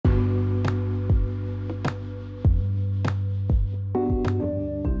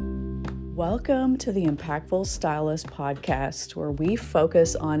Welcome to the Impactful Stylist podcast, where we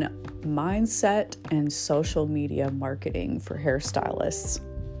focus on mindset and social media marketing for hairstylists.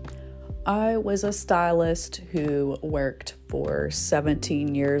 I was a stylist who worked for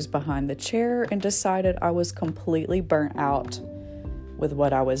 17 years behind the chair and decided I was completely burnt out with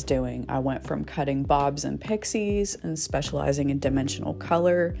what I was doing. I went from cutting bobs and pixies and specializing in dimensional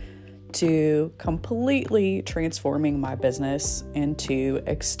color to completely transforming my business into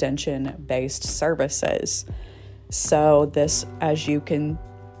extension-based services. So this, as you can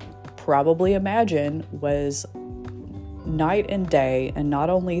probably imagine, was night and day. And not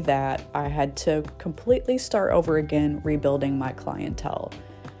only that, I had to completely start over again, rebuilding my clientele.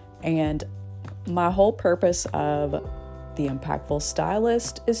 And my whole purpose of the Impactful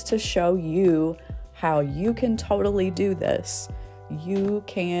Stylist is to show you how you can totally do this. You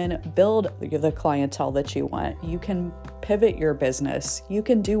can build the clientele that you want. You can pivot your business. You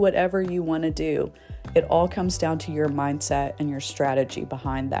can do whatever you want to do. It all comes down to your mindset and your strategy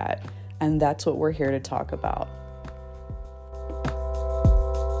behind that. And that's what we're here to talk about.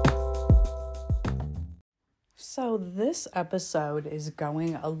 So this episode is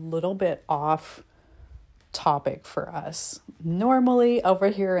going a little bit off topic for us. Normally over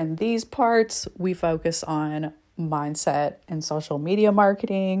here in these parts, we focus on mindset and social media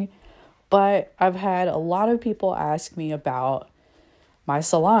marketing, but I've had a lot of people ask me about my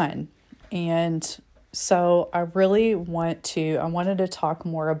salon. And so I wanted to talk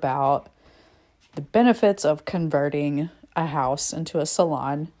more about the benefits of converting a house into a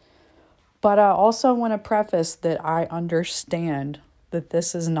salon. But I also want to preface that I understand that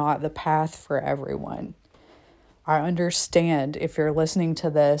this is not the path for everyone. I understand if you're listening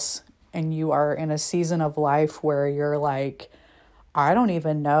to this and you are in a season of life where you're like, I don't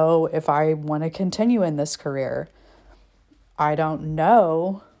even know if I want to continue in this career. I don't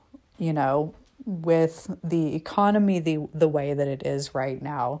know, with the economy the way that it is right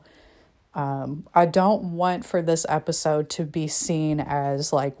now. I don't want for this episode to be seen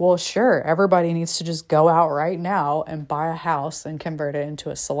as like, well, sure, everybody needs to just go out right now and buy a house and convert it into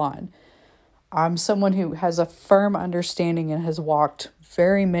a salon. I'm someone who has a firm understanding and has walked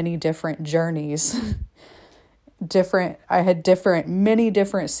very many different journeys. I had many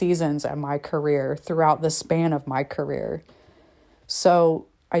different seasons in my career throughout the span of my career. So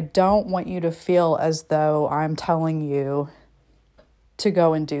I don't want you to feel as though I'm telling you to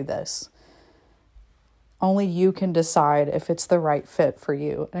go and do this. Only you can decide if it's the right fit for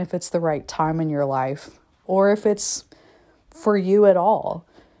you, and if it's the right time in your life, or if it's for you at all.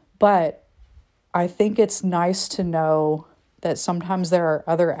 But I think it's nice to know that sometimes there are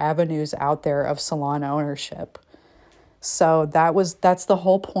other avenues out there of salon ownership. So that's the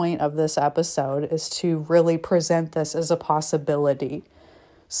whole point of this episode, is to really present this as a possibility.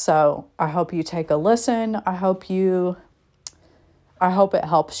 So I hope you take a listen. I hope it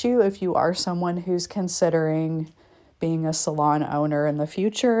helps you if you are someone who's considering being a salon owner in the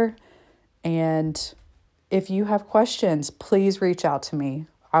future. And if you have questions, please reach out to me.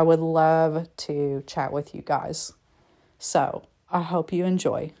 I would love to chat with you guys. So I hope you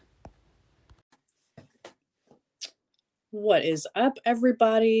enjoy. What is up,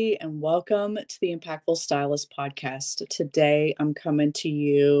 everybody, and welcome to the Impactful Stylist podcast. Today, I'm coming to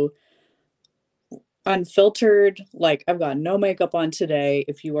you unfiltered, like I've got no makeup on today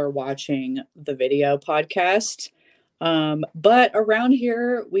if you are watching the video podcast. But around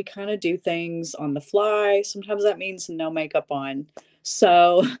here, we kind of do things on the fly. Sometimes that means no makeup on.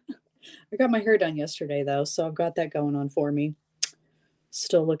 So I got my hair done yesterday, though, so I've got that going on for me.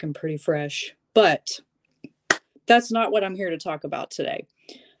 Still looking pretty fresh, but that's not what I'm here to talk about today.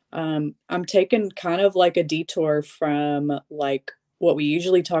 I'm taking kind of like a detour from like what we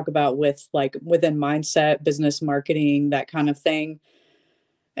usually talk about with like within mindset, business marketing, that kind of thing.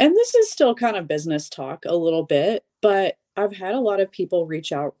 And this is still kind of business talk a little bit, but I've had a lot of people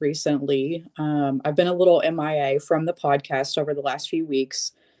reach out recently. I've been a little MIA from the podcast over the last few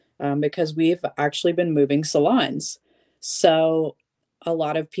weeks because we've actually been moving salons. So a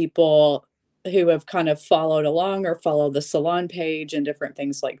lot of people who have kind of followed along or follow the salon page and different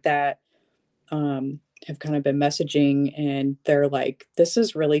things like that have kind of been messaging, and they're like, this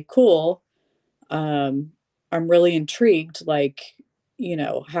is really cool. I'm really intrigued. Like,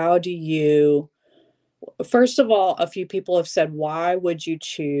 how do you, first of all, a few people have said, why would you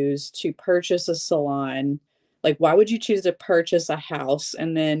choose to purchase a salon? Like, why would you choose to purchase a house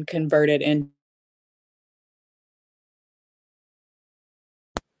and then convert it in?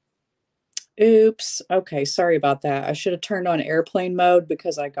 Oops. Okay. Sorry about that. I should have turned on airplane mode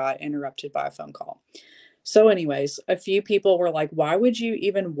because I got interrupted by a phone call. So anyways, a few people were like, "Why would you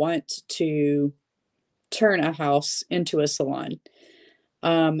even want to turn a house into a salon?"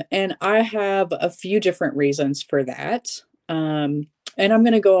 And I have a few different reasons for that. And I'm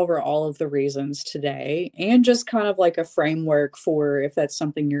going to go over all of the reasons today and just kind of like a framework for if that's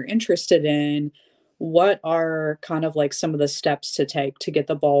something you're interested in, what are kind of like some of the steps to take to get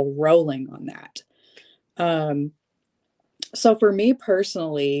the ball rolling on that. Um, so for me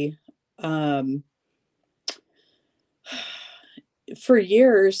personally, um, for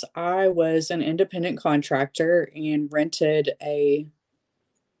years, I was an independent contractor and rented a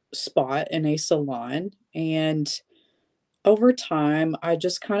spot in a salon. And over time, I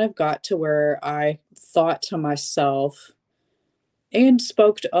just kind of got to where I thought to myself and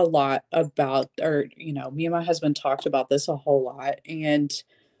spoke a lot about, or, me and my husband talked about this a whole lot. And,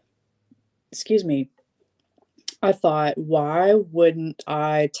 excuse me, I thought, why wouldn't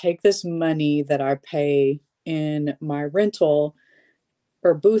I take this money that I pay in my rental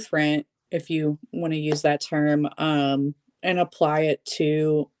or booth rent, if you want to use that term, and apply it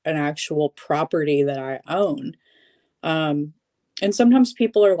to an actual property that I own? Um, and sometimes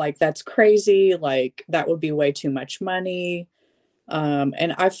people are like, that's crazy. Like, that would be way too much money.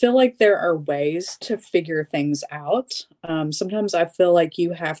 And I feel like there are ways to figure things out. Sometimes I feel like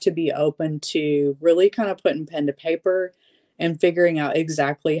you have to be open to really kind of putting pen to paper and figuring out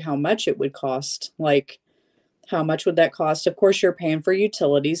exactly how much it would cost. Like, how much would that cost? Of course, you're paying for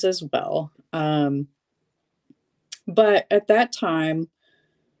utilities as well. But at that time,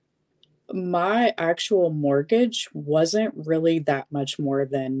 my actual mortgage wasn't really that much more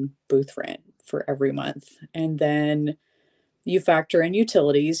than booth rent for every month. And then you factor in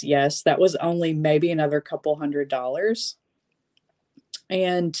utilities. Yes, that was only maybe another couple $100.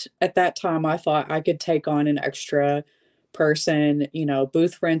 And at that time, I thought I could take on an extra person,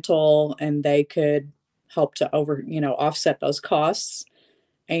 booth rental, and they could help to offset those costs.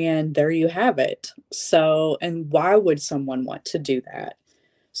 And there you have it. So, and why would someone want to do that?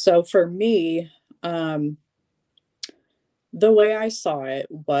 So for me, um, the way I saw it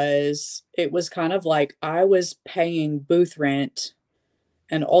was kind of like I was paying booth rent,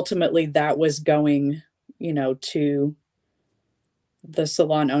 and ultimately that was going, to the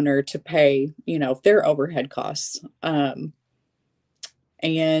salon owner to pay, their overhead costs.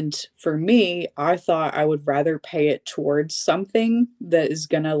 And for me, I thought I would rather pay it towards something that is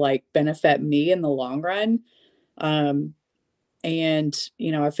gonna like benefit me in the long run. Um, and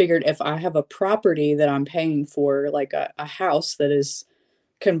I figured if I have a property that I'm paying for, like a house that is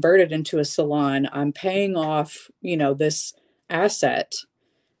converted into a salon, I'm paying off, this asset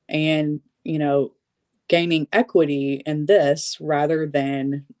and, gaining equity in this rather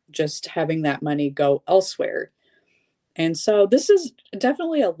than just having that money go elsewhere. And so this is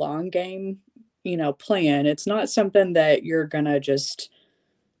definitely a long game, plan. It's not something that you're going to just,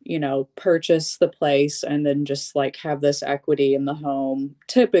 purchase the place and then just like have this equity in the home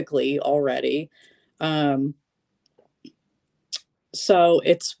typically already. Um, so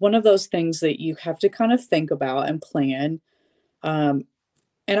it's one of those things that you have to kind of think about and plan. Um,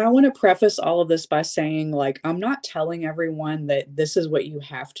 And I want to preface all of this by saying, like, I'm not telling everyone that this is what you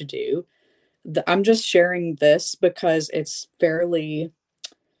have to do. I'm just sharing this because it's fairly,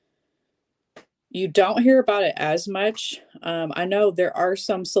 you don't hear about it as much. I know there are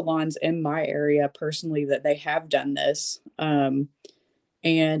some salons in my area personally that they have done this.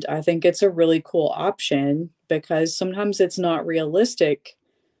 And I think it's a really cool option because sometimes it's not realistic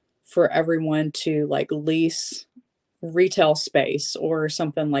for everyone to like lease retail space or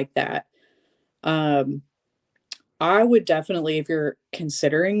something like that. Um, I would definitely, if you're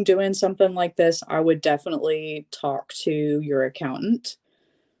considering doing something like this, I would definitely talk to your accountant.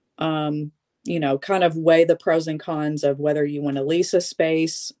 Um, kind of weigh the pros and cons of whether you want to lease a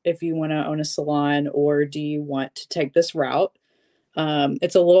space, if you want to own a salon, or do you want to take this route?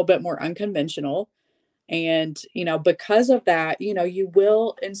 It's a little bit more unconventional. And, because of that, you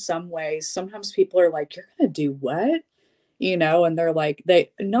will, in some ways, sometimes people are like, you're going to do what? And they're like,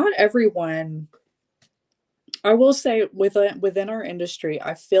 not everyone, I will say within our industry,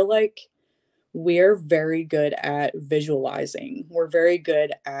 I feel like we're very good at visualizing. We're very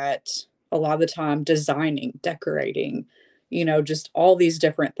good at a lot of the time designing, decorating, just all these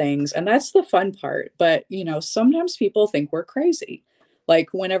different things. And that's the fun part. But, sometimes people think we're crazy. Like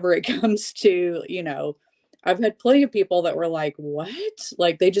whenever it comes to, I've had plenty of people that were like, what?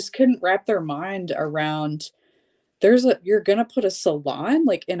 Like they just couldn't wrap their mind around you're gonna put a salon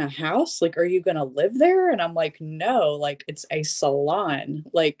like in a house, like are you gonna live there? And I'm like, no, like it's a salon,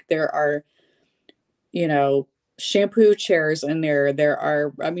 like there are, you know shampoo chairs in there. There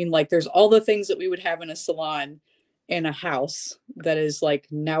are, I mean, like, there's all the things that we would have in a salon in a house that is like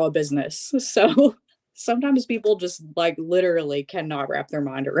now a business. So sometimes people just like literally cannot wrap their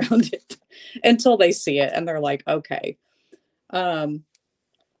mind around it until they see it and they're like, okay. Um,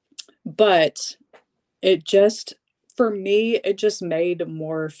 but it just, for me, it just made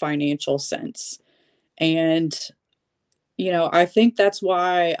more financial sense. And, I think that's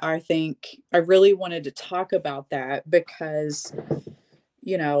why I think I really wanted to talk about that because,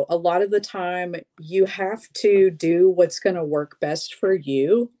 a lot of the time you have to do what's going to work best for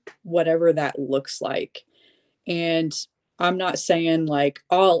you, whatever that looks like. And I'm not saying like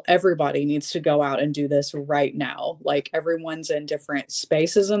everybody needs to go out and do this right now. Like everyone's in different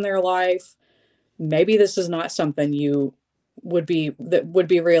spaces in their life. Maybe this is not something that would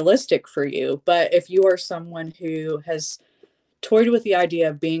be realistic for you. But if you are someone who has toyed with the idea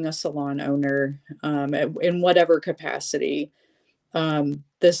of being a salon owner, in whatever capacity,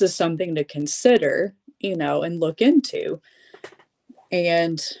 this is something to consider, and look into.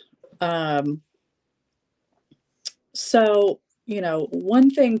 And so,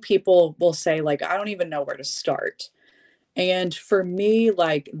 one thing people will say, like, I don't even know where to start. And for me,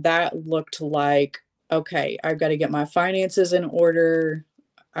 like, that looked like, okay, I've got to get my finances in order.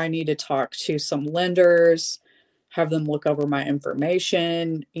 I need to talk to some lenders, have them look over my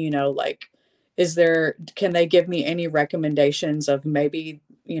information, like, can they give me any recommendations of maybe,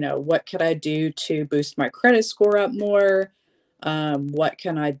 what could I do to boost my credit score up more? What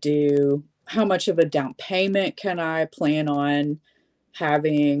can I do? How much of a down payment can I plan on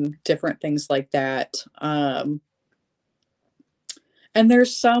having? Different things like that. And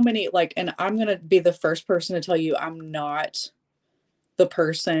there's so many, like, and I'm going to be the first person to tell you, I'm not the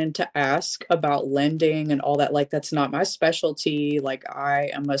person to ask about lending and all that. Like, that's not my specialty. Like, I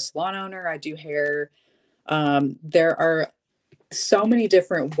am a salon owner. I do hair. There are so many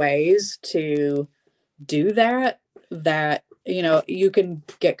different ways to do that you can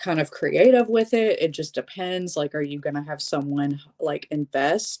get kind of creative with it. It just depends. Like, are you going to have someone like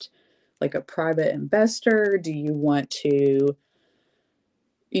invest, like a private investor? Do you want to,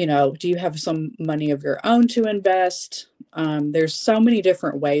 do you have some money of your own to invest? There's so many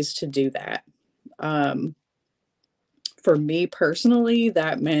different ways to do that. For me personally,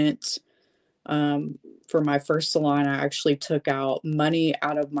 that meant, for my first salon, I actually took out money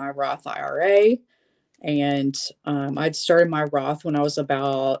out of my Roth IRA. And I'd started my Roth when I was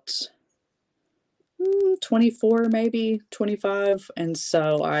about 24, maybe 25. And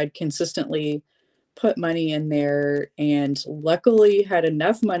so I'd consistently put money in there and luckily had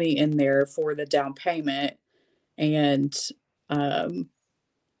enough money in there for the down payment. And I'm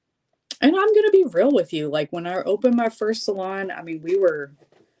going to be real with you. Like, when I opened my first salon, I mean, we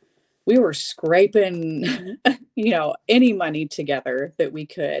were scraping, any money together that we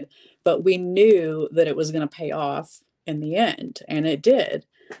could, but we knew that it was going to pay off in the end, and it did.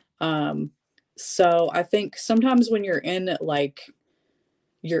 So I think sometimes when you're in it, like,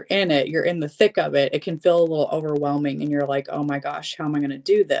 you're in the thick of it, it can feel a little overwhelming, and you're like, oh my gosh, how am I going to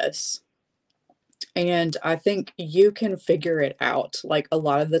do this? And I think you can figure it out, like, a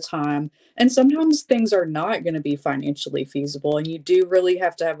lot of the time. And sometimes things are not going to be financially feasible. And you do really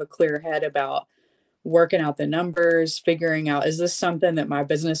have to have a clear head about working out the numbers, figuring out, is this something that my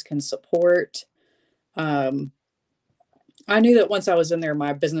business can support? I knew that once I was in there,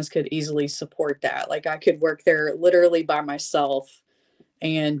 my business could easily support that. Like, I could work there literally by myself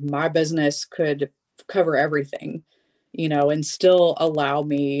and my business could cover everything, and still allow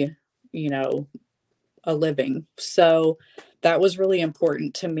me, a living. So that was really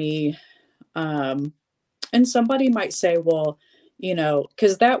important to me. And somebody might say, well,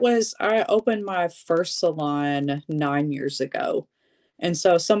 because I opened my first salon 9 years ago. And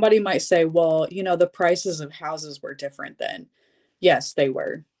so somebody might say, well, the prices of houses were different then. Yes, they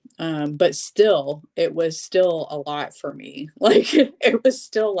were. But still, it was still a lot for me. Like, it was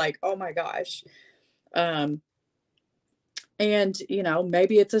still like, oh my gosh. And,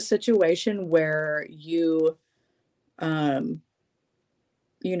 maybe it's a situation where um,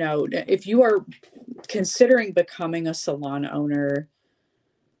 if you are considering becoming a salon owner,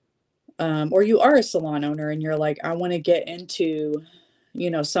 or you are a salon owner and you're like, I want to get into,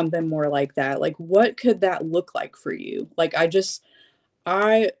 something more like that. Like, what could that look like for you? Like,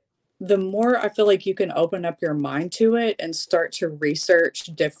 the more I feel like you can open up your mind to it and start to research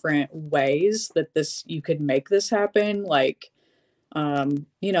different ways that you could make this happen. Like,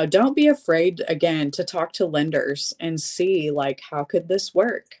 don't be afraid, again, to talk to lenders and see, like, how could this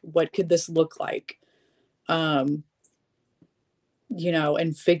work? What could this look like?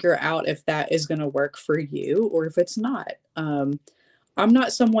 and figure out if that is going to work for you or if it's not. I'm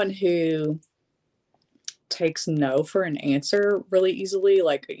not someone who takes no for an answer really easily.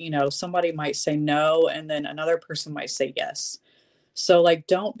 Like, somebody might say no, and then another person might say yes. So, like,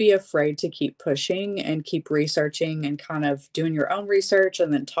 don't be afraid to keep pushing and keep researching and kind of doing your own research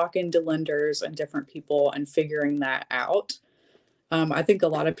and then talking to lenders and different people and figuring that out. I think a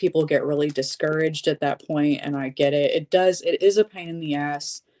lot of people get really discouraged at that point, and I get it. It is a pain in the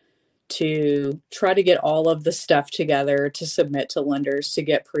ass to try to get all of the stuff together to submit to lenders to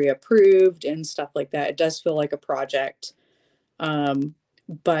get pre-approved and stuff like that. It does feel like a project. Um,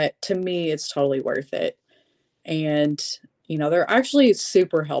 but to me, it's totally worth it. And, they're actually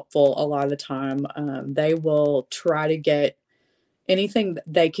super helpful a lot of the time. They will try to get anything that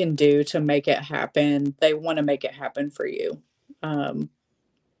they can do to make it happen. They want to make it happen for you. Um,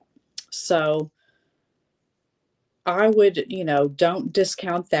 so I would, don't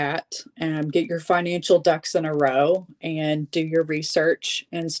discount that and get your financial ducks in a row and do your research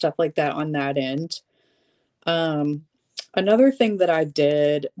and stuff like that on that end. Um, Another thing that I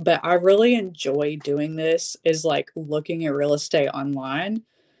did, but I really enjoy doing this, is like looking at real estate online.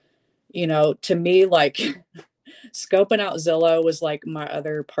 To me, like scoping out Zillow was like my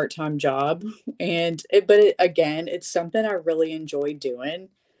other part-time job. Again, it's something I really enjoy doing.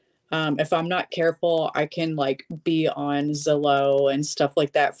 If I'm not careful, I can like be on Zillow and stuff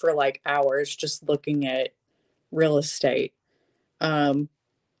like that for like hours just looking at real estate. Um,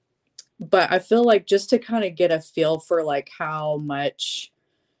 but I feel like just to kind of get a feel for like how much,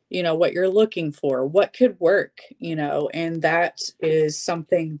 what you're looking for, what could work, and that is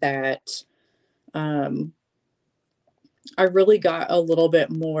something that um, I really got a little bit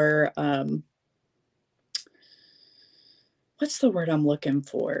more, what's the word I'm looking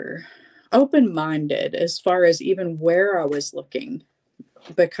for? Open-minded as far as even where I was looking.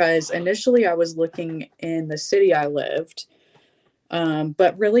 Because initially I was looking in the city I lived.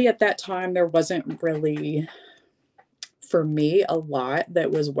 But really at that time, there wasn't really, for me, a lot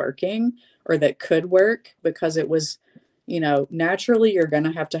that was working or that could work because it was, naturally you're going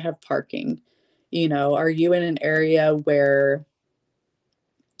to have parking. Are you in an area where,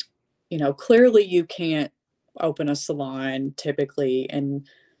 clearly you can't open a salon typically in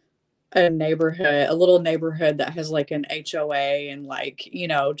a little neighborhood that has like an HOA and like,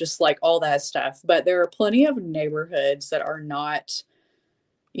 just like all that stuff. But there are plenty of neighborhoods that are not,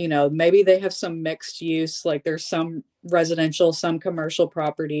 maybe they have some mixed use, like there's some residential, some commercial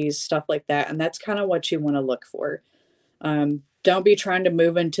properties, stuff like that. And that's kind of what you want to look for. Don't be trying to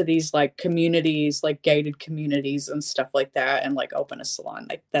move into these like communities, like gated communities and stuff like that, and like open a salon.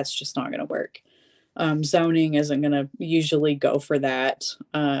 Like that's just not going to work. Zoning isn't going to usually go for that.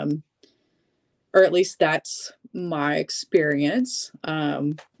 Or at least that's my experience.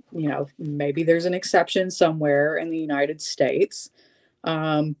 Maybe there's an exception somewhere in the United States.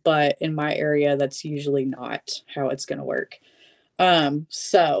 But in my area, that's usually not how it's going to work.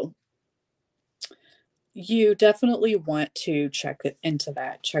 So you definitely want to check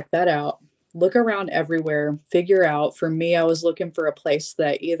that out, look around everywhere, figure out. For me, I was looking for a place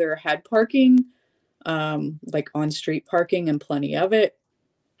that either had parking, like on street parking and plenty of it,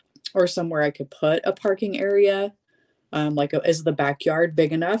 or somewhere I could put a parking area. Is the backyard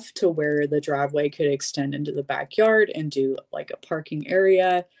big enough to where the driveway could extend into the backyard and do like a parking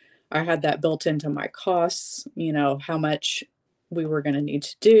area? I had that built into my costs, how much we were going to need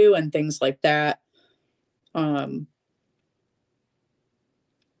to do and things like that.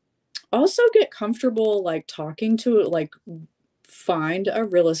 Also get comfortable like talking to like find a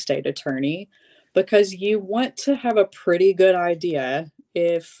real estate attorney because you want to have a pretty good idea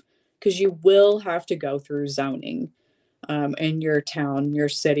because you will have to go through zoning in your town, your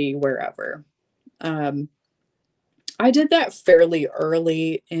city, wherever. I did that fairly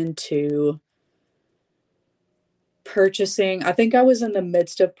early into purchasing. I think I was in the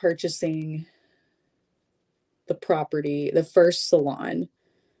midst of purchasing the property, the first salon,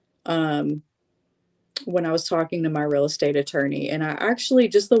 when I was talking to my real estate attorney. And I actually,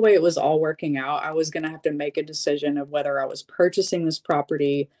 just the way it was all working out, I was going to have to make a decision of whether I was purchasing this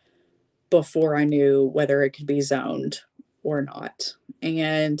property before I knew whether it could be zoned or not.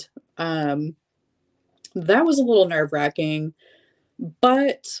 And that was a little nerve-wracking,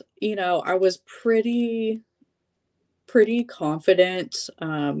 but I was pretty confident.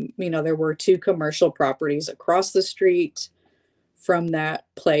 There were two commercial properties across the street from that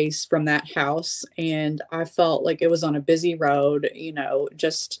place, from that house, and I felt like it was on a busy road.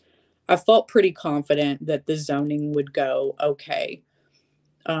 I felt pretty confident that the zoning would go okay.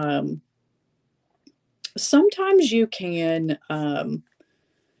 Sometimes you can, and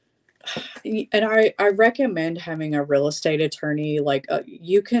I recommend having a real estate attorney. Like,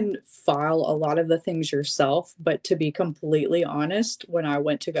 you can file a lot of the things yourself, but to be completely honest, when I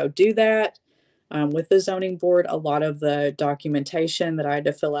went to go do that, with the zoning board, a lot of the documentation that I had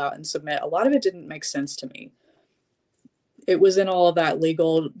to fill out and submit, a lot of it didn't make sense to me. It was in all of that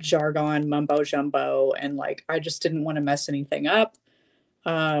legal jargon, mumbo jumbo, and like I just didn't want to mess anything up.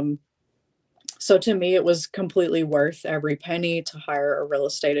 Um, so to me, it was completely worth every penny to hire a real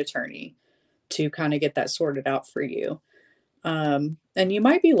estate attorney to kind of get that sorted out for you. And you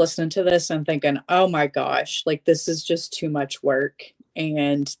might be listening to this and thinking, oh my gosh, like this is just too much work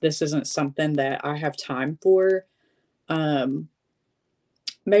and this isn't something that I have time for. Um,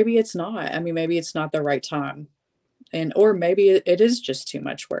 Maybe it's not. I mean, maybe it's not the right time. And or maybe it is just too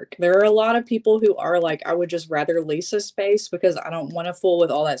much work. There are a lot of people who are like, I would just rather lease a space because I don't want to fool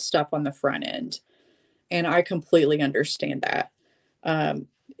with all that stuff on the front end. And I completely understand that.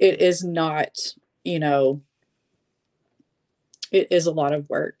 It is not, you know, it is a lot of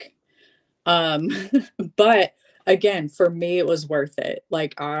work. Um, but again, for me, it was worth it.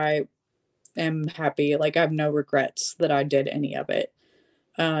 Like, I am happy. Like, I have no regrets that I did any of it.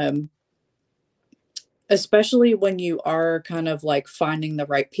 Um, Especially when you are kind of like finding the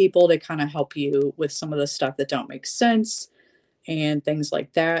right people to kind of help you with some of the stuff that don't make sense and things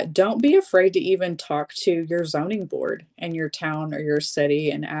like that. Don't be afraid to even talk to your zoning board in your town or your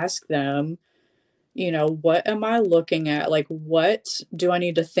city and ask them, what am I looking at? Like, what do I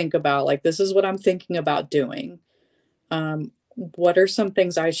need to think about? Like, this is what I'm thinking about doing. What are some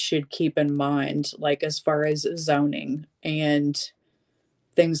things I should keep in mind, like as far as zoning and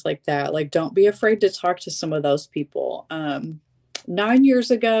things like that? Like, don't be afraid to talk to some of those people. 9 years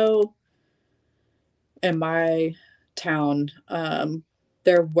ago in my town,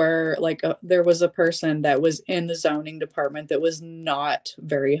 there was a person that was in the zoning department that was not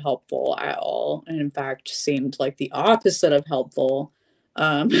very helpful at all, and in fact seemed like the opposite of helpful.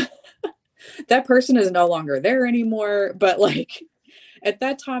 Um, that person is no longer there anymore, but like at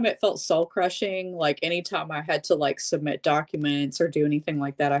that time it felt soul crushing. Like anytime I had to like submit documents or do anything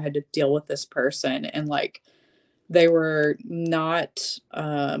like that, I had to deal with this person, and like they were not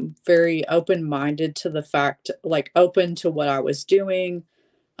very open minded to the fact, like open to what I was doing.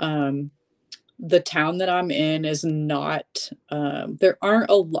 um, the town that I'm in is not, there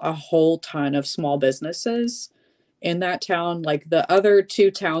aren't a whole ton of small businesses in that town. Like the other two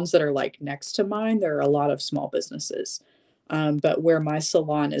towns that are like next to mine, there are a lot of small businesses. But where my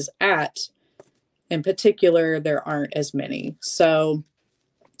salon is at, in particular, there aren't as many. So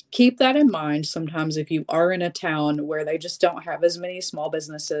keep that in mind. Sometimes, if you are in a town where they just don't have as many small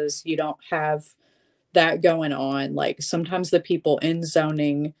businesses, you don't have that going on. Like sometimes the people in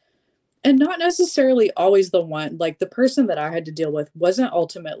zoning, and not necessarily always the one, like the person that I had to deal with wasn't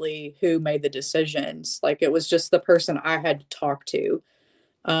ultimately who made the decisions. Like it was just the person I had to talk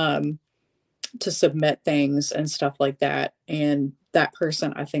um, to submit things and stuff like that. And that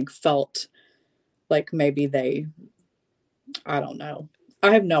person, I think, felt like maybe I don't know.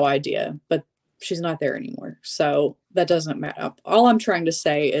 I have no idea, but she's not there anymore. So that doesn't matter. All I'm trying to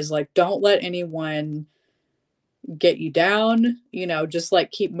say is like, don't let anyone get you down, just like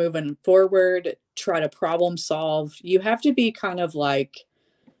keep moving forward, try to problem solve. You have to be kind of like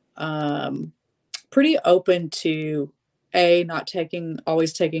um pretty open to not taking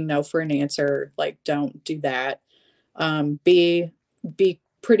always taking no for an answer. Like don't do that. Be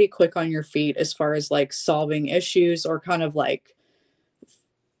pretty quick on your feet as far as like solving issues or kind of like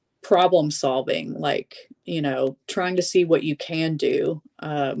problem solving, like, trying to see what you can do.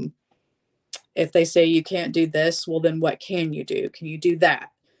 If they say you can't do this, well, then what can you do? Can you do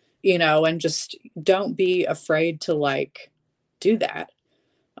that? And just don't be afraid to like do that.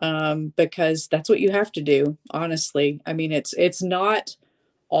 Because that's what you have to do, honestly. I mean, it's not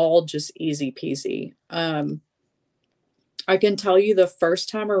all just easy peasy. I can tell you the first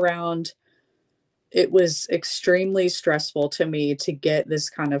time around, it was extremely stressful to me to get this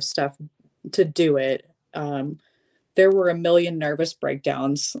kind of stuff to do it. There were a million nervous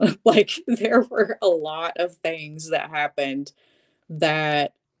breakdowns. Like there were a lot of things that happened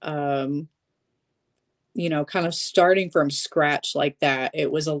that, kind of starting from scratch like that, it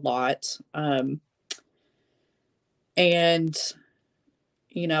was a lot. And,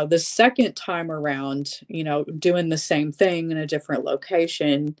 the second time around, doing the same thing in a different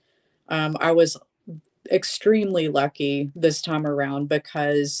location, I was extremely lucky this time around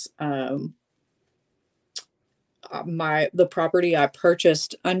because the property I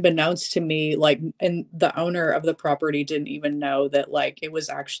purchased, unbeknownst to me, like, and the owner of the property didn't even know that like it was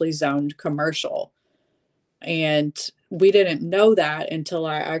actually zoned commercial. And we didn't know that until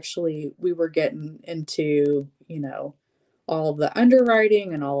we were getting into, all of the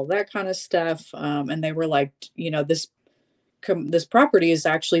underwriting and all of that kind of stuff. And they were like, this property is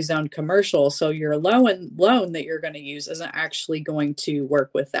actually zoned commercial, so your loan that you're going to use isn't actually going to work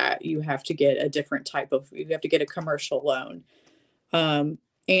with that. You have to get you have to get a commercial loan. Um,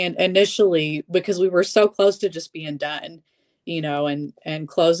 and initially, because we were so close to just being done, and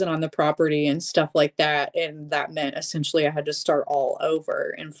closing on the property and stuff like that, and that meant essentially I had to start all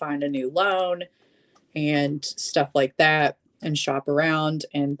over and find a new loan and stuff like that and shop around,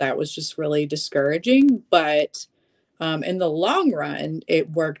 and that was just really discouraging. But in the long run, it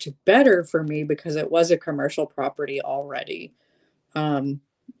worked better for me because it was a commercial property already. Um,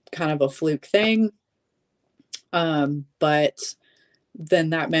 Kind of a fluke thing. But then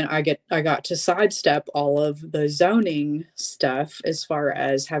that meant I got to sidestep all of the zoning stuff as far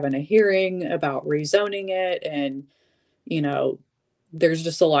as having a hearing about rezoning it. And, you know, there's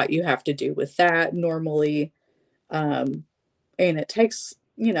just a lot you have to do with that normally. Um, and it takes,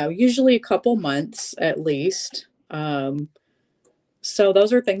 usually a couple months at least. So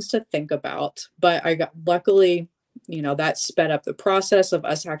those are things to think about. But I got luckily, that sped up the process of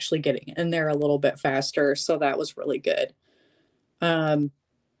us actually getting in there a little bit faster. So that was really good. Um,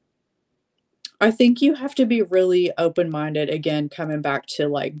 I think you have to be really open-minded, again, coming back to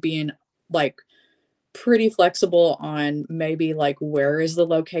like being like pretty flexible on maybe like where is the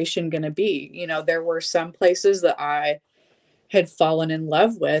location going to be. There were some places that I had fallen in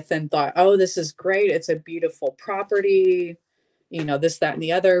love with and thought, oh, this is great. It's a beautiful property, this, that, and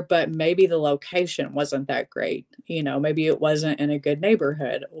the other. But maybe the location wasn't that great. Maybe it wasn't in a good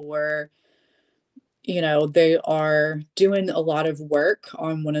neighborhood, or, they are doing a lot of work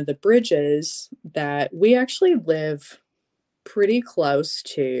on one of the bridges that we actually live pretty close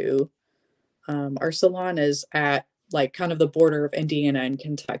to. Our salon is at like kind of the border of Indiana and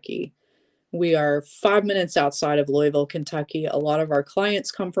Kentucky. We are 5 minutes outside of Louisville, Kentucky. A lot of our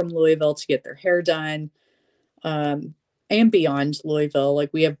clients come from Louisville to get their hair done, and beyond Louisville.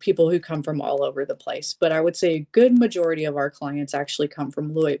 Like we have people who come from all over the place, but I would say a good majority of our clients actually come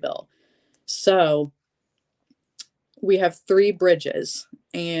from Louisville. So we have three bridges,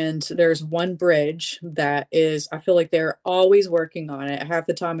 and there's one bridge that is, I feel like they're always working on it. Half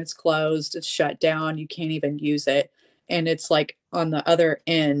the time it's closed, it's shut down, you can't even use it. And it's like on the other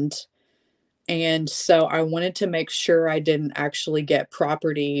end. And so I wanted to make sure I didn't actually get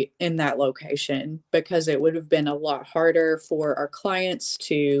property in that location, because it would have been a lot harder for our clients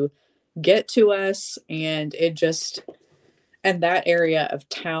to get to us. And that area of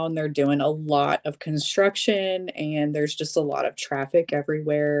town, they're doing a lot of construction and there's just a lot of traffic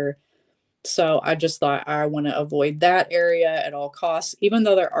everywhere. So I just thought I want to avoid that area at all costs, even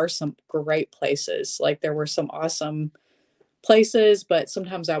though there are some great places. Like there were some awesome places, but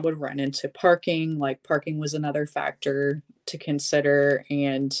sometimes I would run into parking. Like parking was another factor to consider.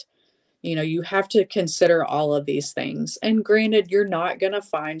 And, you have to consider all of these things. And granted, you're not going to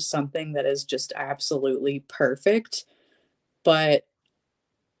find something that is just absolutely perfect. But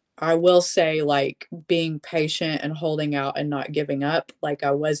I will say, like, being patient and holding out and not giving up, like, I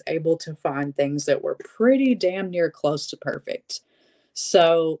was able to find things that were pretty damn near close to perfect.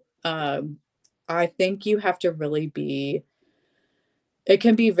 So, I think you have to really it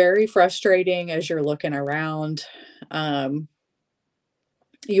can be very frustrating as you're looking around. Um,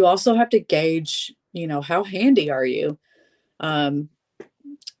 you also have to gauge, how handy are you? Um,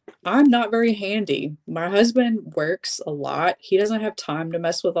 I'm not very handy. My husband works a lot. He doesn't have time to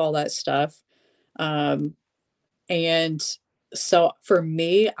mess with all that stuff. Um, and so for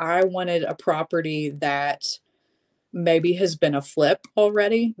me, I wanted a property that maybe has been a flip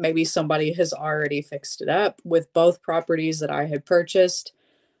already. Maybe somebody has already fixed it up. With both properties that I had purchased,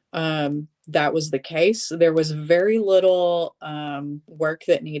 that was the case. There was very little work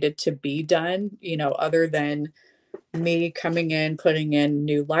that needed to be done, other than me coming in, putting in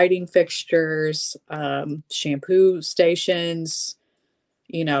new lighting fixtures, shampoo stations,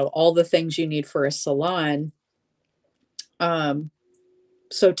 all the things you need for a salon. Um,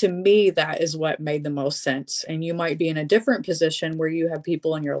 so to me, that is what made the most sense. And you might be in a different position where you have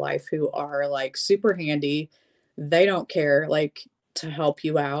people in your life who are like super handy. They don't care, like, to help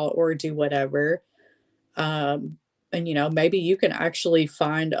you out or do whatever. Um, and maybe you can actually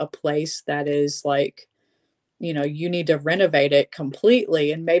find a place that is like, you need to renovate it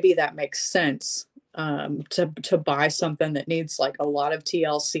completely, and maybe that makes sense, to buy something that needs like a lot of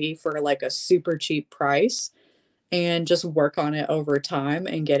TLC for like a super cheap price and just work on it over time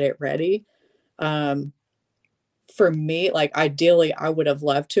and get it ready. Um, for me, like ideally, I would have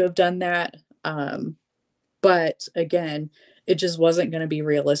loved to have done that. Um, But again, it just wasn't going to be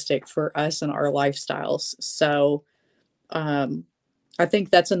realistic for us and our lifestyles. So, um, I think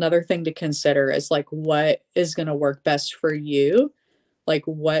that's another thing to consider is like what is going to work best for you. Like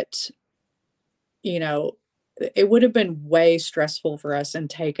what, you know, it would have been way stressful for us and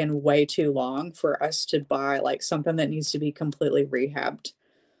taken way too long for us to buy like something that needs to be completely rehabbed.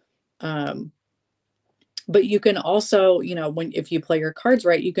 Um, but you can also, when if you play your cards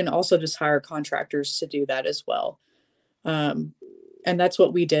right, you can also just hire contractors to do that as well. Um, and that's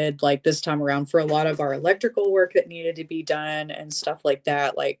what we did like this time around for a lot of our electrical work that needed to be done and stuff like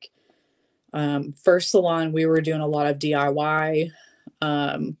that. Like first salon, we were doing a lot of DIY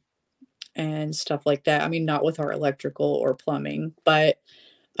um, and stuff like that. I mean, not with our electrical or plumbing, but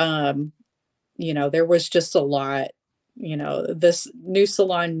um, there was just a lot. This new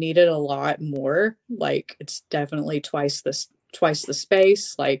salon needed a lot more. Like it's definitely twice the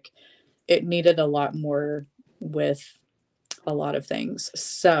space. Like it needed a lot more with a lot of things.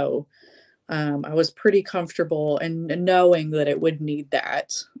 So I was pretty comfortable in knowing that it would need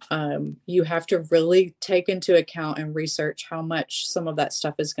that. You have to really take into account and research how much some of that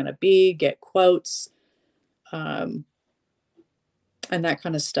stuff is going to be, get quotes, um, and that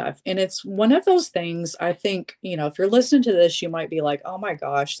kind of stuff. And it's one of those things, I think, if you're listening to this, you might be like, oh my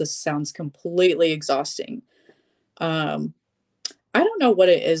gosh, this sounds completely exhausting. Um, I don't know what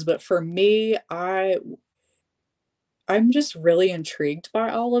it is, but for me, I'm just really intrigued by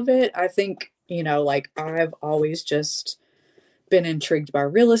all of it. I think, like I've always just been intrigued by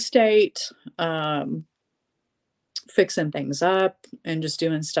real estate, fixing things up and just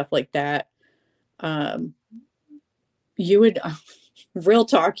doing stuff like that. Um, you would, real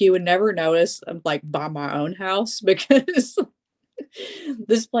talk, you would never notice like buy my own house because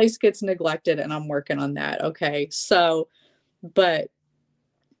this place gets neglected and I'm working on that. Okay. So, but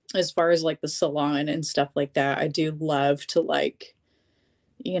as far as like the salon and stuff like that, I do love to like,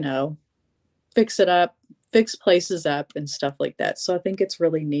 you know, fix it up, fix places up and stuff like that. So I think it's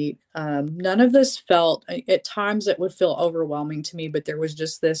really neat. None of this felt, at times it would feel overwhelming to me, but there was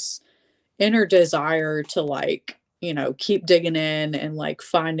just this inner desire to like, keep digging in and like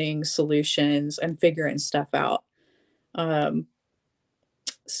finding solutions and figuring stuff out. Um,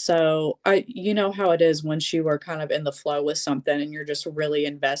 so you know how it is once you are kind of in the flow with something and you're just really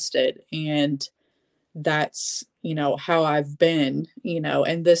invested. And that's, how I've been,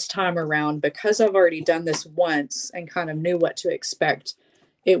 and this time around, because I've already done this once and kind of knew what to expect,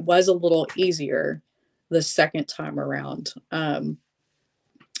 it was a little easier the second time around.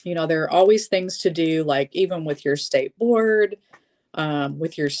 There are always things to do, like even with your state board,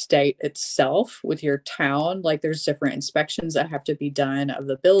 with your state itself, with your town, like there's different inspections that have to be done of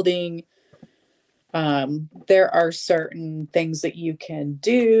the building. There are certain things that you can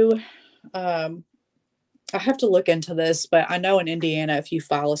do. Um, I have to look into this, but I know in Indiana, if you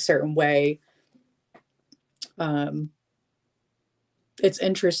file a certain way, um, it's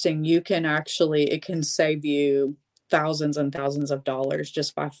interesting. It can save you thousands and thousands of dollars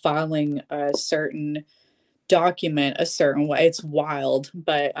just by filing a certain document a certain way. It's wild,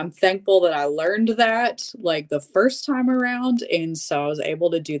 but I'm thankful that I learned that like the first time around. And so I was able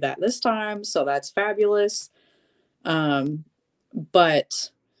to do that this time. So that's fabulous. Um,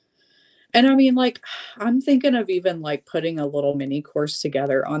 but And I mean, like, I'm thinking of even like putting a little mini course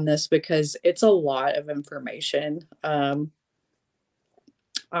together on this because it's a lot of information. I,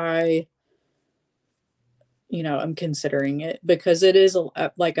 I'm considering it because it is,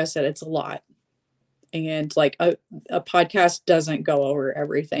 like I said, it's a lot. And like a podcast doesn't go over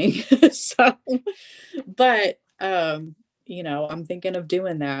everything. So, but, I'm thinking of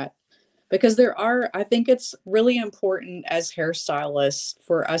doing that because I think it's really important as hairstylists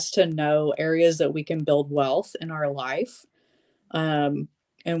for us to know areas that we can build wealth in our life. Um,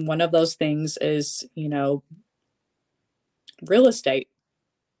 and one of those things is, real estate.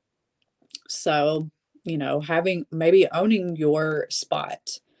 So, having maybe owning your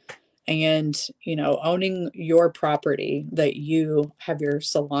spot and, owning your property that you have your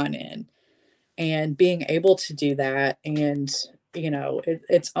salon in and being able to do that. And,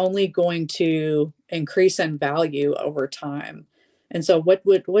 it's only going to increase in value over time. And so what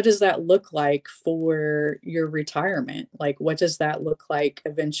does that look like for your retirement? Like, what does that look like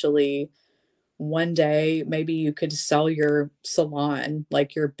eventually? One day, maybe you could sell your salon,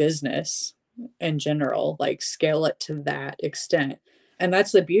 like your business in general, like scale it to that extent. And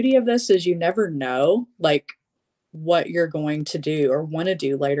that's the beauty of this is you never know like what you're going to do or want to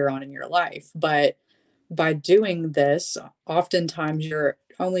do later on in your life. But by doing this, oftentimes you're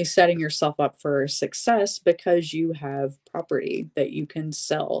only setting yourself up for success because you have property that you can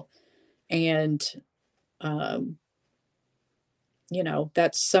sell. And Um,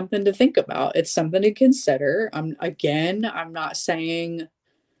 that's something to think about. It's something to consider. I'm not saying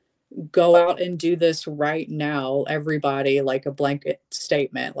go out and do this right now, everybody, like a blanket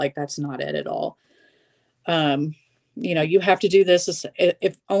statement. Like that's not it at all. Um, you have to do this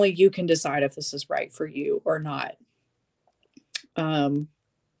if only you can decide if this is right for you or not. Um,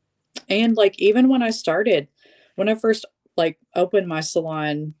 and like even when I first like opened my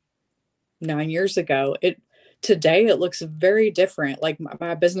salon 9 years ago, today it looks very different. Like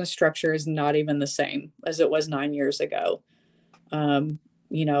my business structure is not even the same as it was 9 years ago. Um,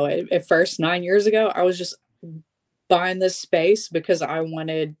 at first 9 years ago, I was just buying this space because I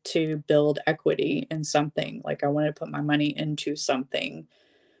wanted to build equity in something. Like I wanted to put my money into something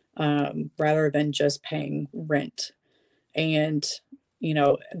rather than just paying rent. And,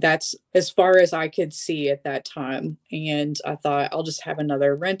 that's as far as I could see at that time. And I thought, I'll just have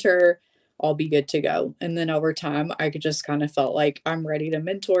another renter. I'll be good to go. And then over time, I could just kind of felt like I'm ready to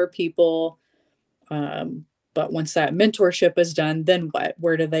mentor people. Um, but once that mentorship is done, then what?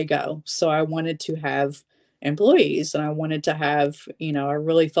 Where do they go? So I wanted to have employees and I wanted to have, I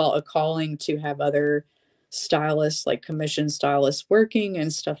really felt a calling to have other stylists, like commission stylists working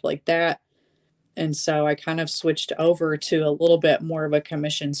and stuff like that. And so I kind of switched over to a little bit more of a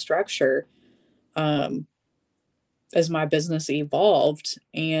commission structure um, as my business evolved.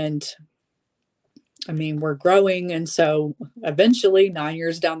 And I mean, we're growing. And so eventually, 9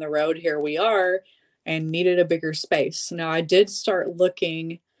 years down the road, here we are and needed a bigger space. Now, I did start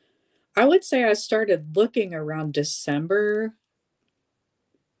looking, I would say I started looking around December,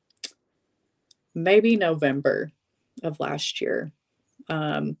 maybe November of last year.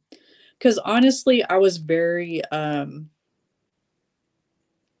 Because honestly, I was very, not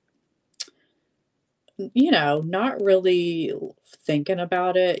really thinking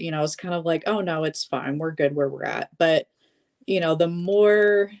about it. It's kind of like, oh no, it's fine. We're good where we're at. But, the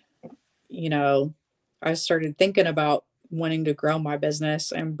more, you know, I started thinking about wanting to grow my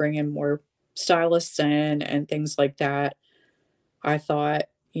business and bring in more stylists in and things like that, I thought,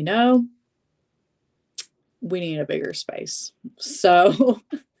 we need a bigger space. So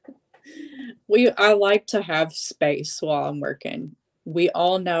I like to have space while I'm working. We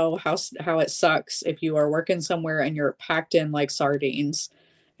all know how it sucks if you are working somewhere and you're packed in like sardines,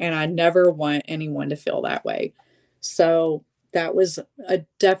 and I never want anyone to feel that way. So that was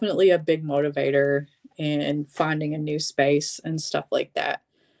definitely a big motivator in finding a new space and stuff like that.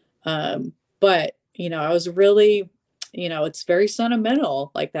 But I was really, it's very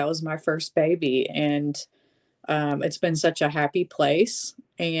sentimental. Like that was my first baby, and it's been such a happy place.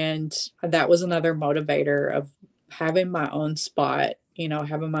 And that was another motivator of having my own spot,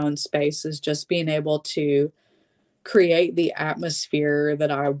 having my own space, is just being able to create the atmosphere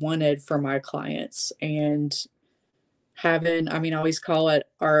that I wanted for my clients. And I mean, I always call it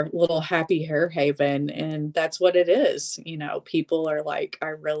our little happy hair haven. And that's what it is. People are like, I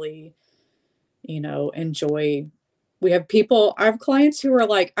really, enjoy. I have clients who are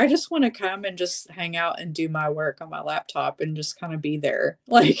like, I just want to come and just hang out and do my work on my laptop and just kind of be there.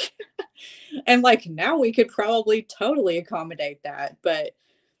 Like, and like now we could probably totally accommodate that. But,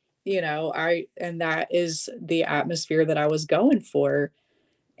 and that is the atmosphere that I was going for.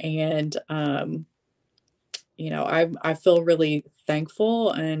 And, I feel really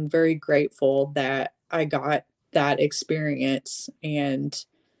thankful and very grateful that I got that experience. And,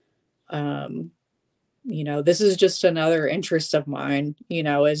 um, this is just another interest of mine,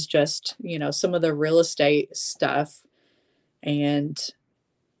 is just, some of the real estate stuff. And,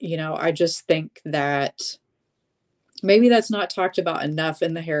 I just think that maybe that's not talked about enough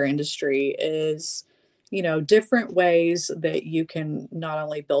in the hair industry is, different ways that you can not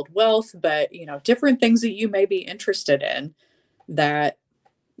only build wealth, but, different things that you may be interested in that,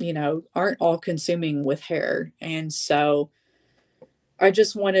 aren't all consuming with hair. And so, I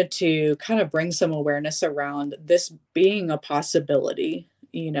just wanted to kind of bring some awareness around this being a possibility,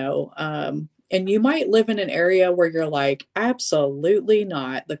 and you might live in an area where you're like, absolutely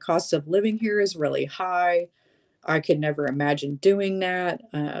not. The cost of living here is really high. I could never imagine doing that.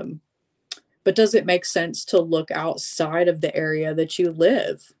 But does it make sense to look outside of the area that you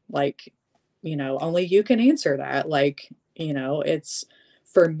live? Like, only you can answer that. Like, it's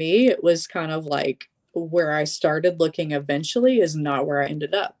for me, it was kind of like where I started looking eventually is not where I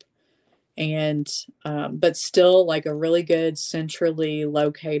ended up. And, but still like a really good centrally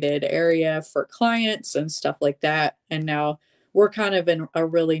located area for clients and stuff like that. And now we're kind of in a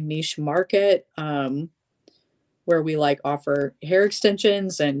really niche market. where we like offer hair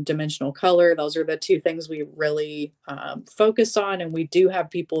extensions and dimensional color. Those are the two things we really focus on. And we do have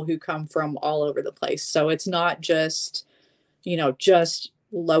people who come from all over the place. So it's not just, just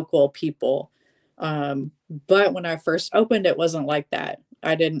local people. But when I first opened, it wasn't like that.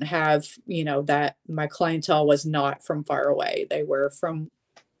 I didn't have, that my clientele was not from far away. They were from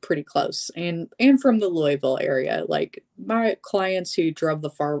pretty close and from the Louisville area. Like my clients who drove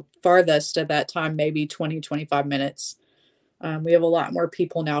the farthest at that time, maybe 20, 25 minutes. We have a lot more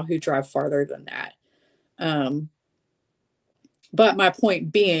people now who drive farther than that. But my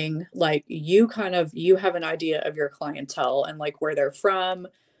point being, like, you have an idea of your clientele and like where they're from,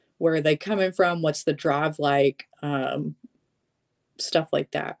 where are they coming from, what's the drive like, stuff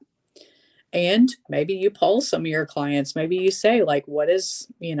like that. And maybe you poll some of your clients. Maybe you say, like, what is,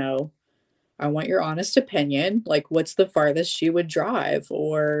 I want your honest opinion. Like, what's the farthest you would drive?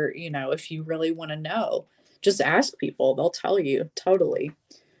 Or, if you really want to know, just ask people. They'll tell you totally.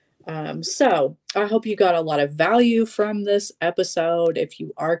 So I hope you got a lot of value from this episode. If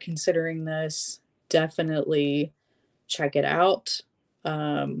you are considering this, definitely check it out.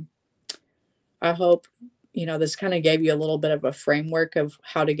 I hope, this kind of gave you a little bit of a framework of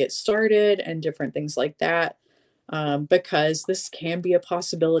how to get started and different things like that, because this can be a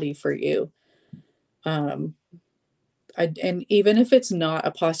possibility for you. And even if it's not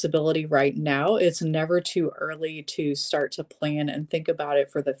a possibility right now, it's never too early to start to plan and think about it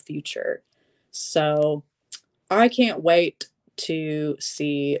for the future. So I can't wait to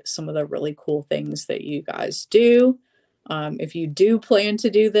see some of the really cool things that you guys do. If you do plan to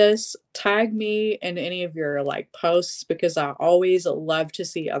do this, tag me in any of your posts, because I always love to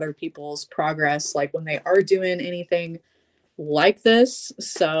see other people's progress, like when they are doing anything like this.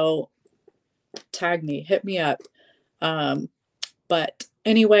 So tag me, hit me up. But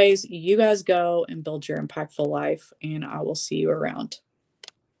anyways, you guys go and build your impactful life, and I will see you around.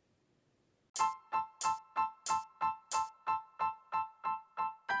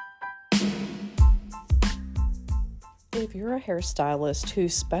 If you're a hairstylist who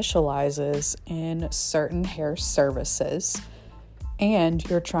specializes in certain hair services and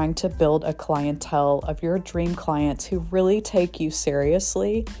you're trying to build a clientele of your dream clients who really take you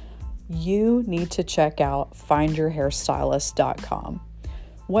seriously, you need to check out findyourhairstylist.com.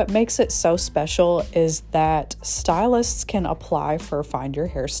 What makes it so special is that stylists can apply for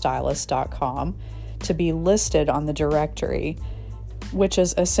findyourhairstylist.com to be listed on the directory, which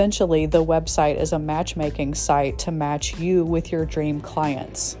is essentially the website is a matchmaking site to match you with your dream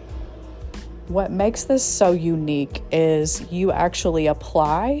clients. What makes this so unique is you actually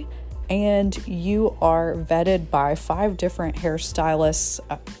apply and you are vetted by 5 different hairstylists,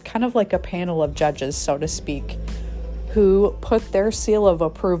 kind of like a panel of judges, so to speak, who put their seal of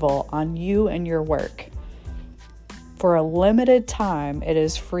approval on you and your work. For a limited time, it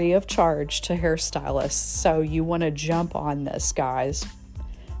is free of charge to hairstylists, so you want to jump on this, guys.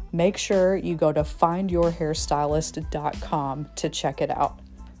 Make sure you go to findyourhairstylist.com to check it out.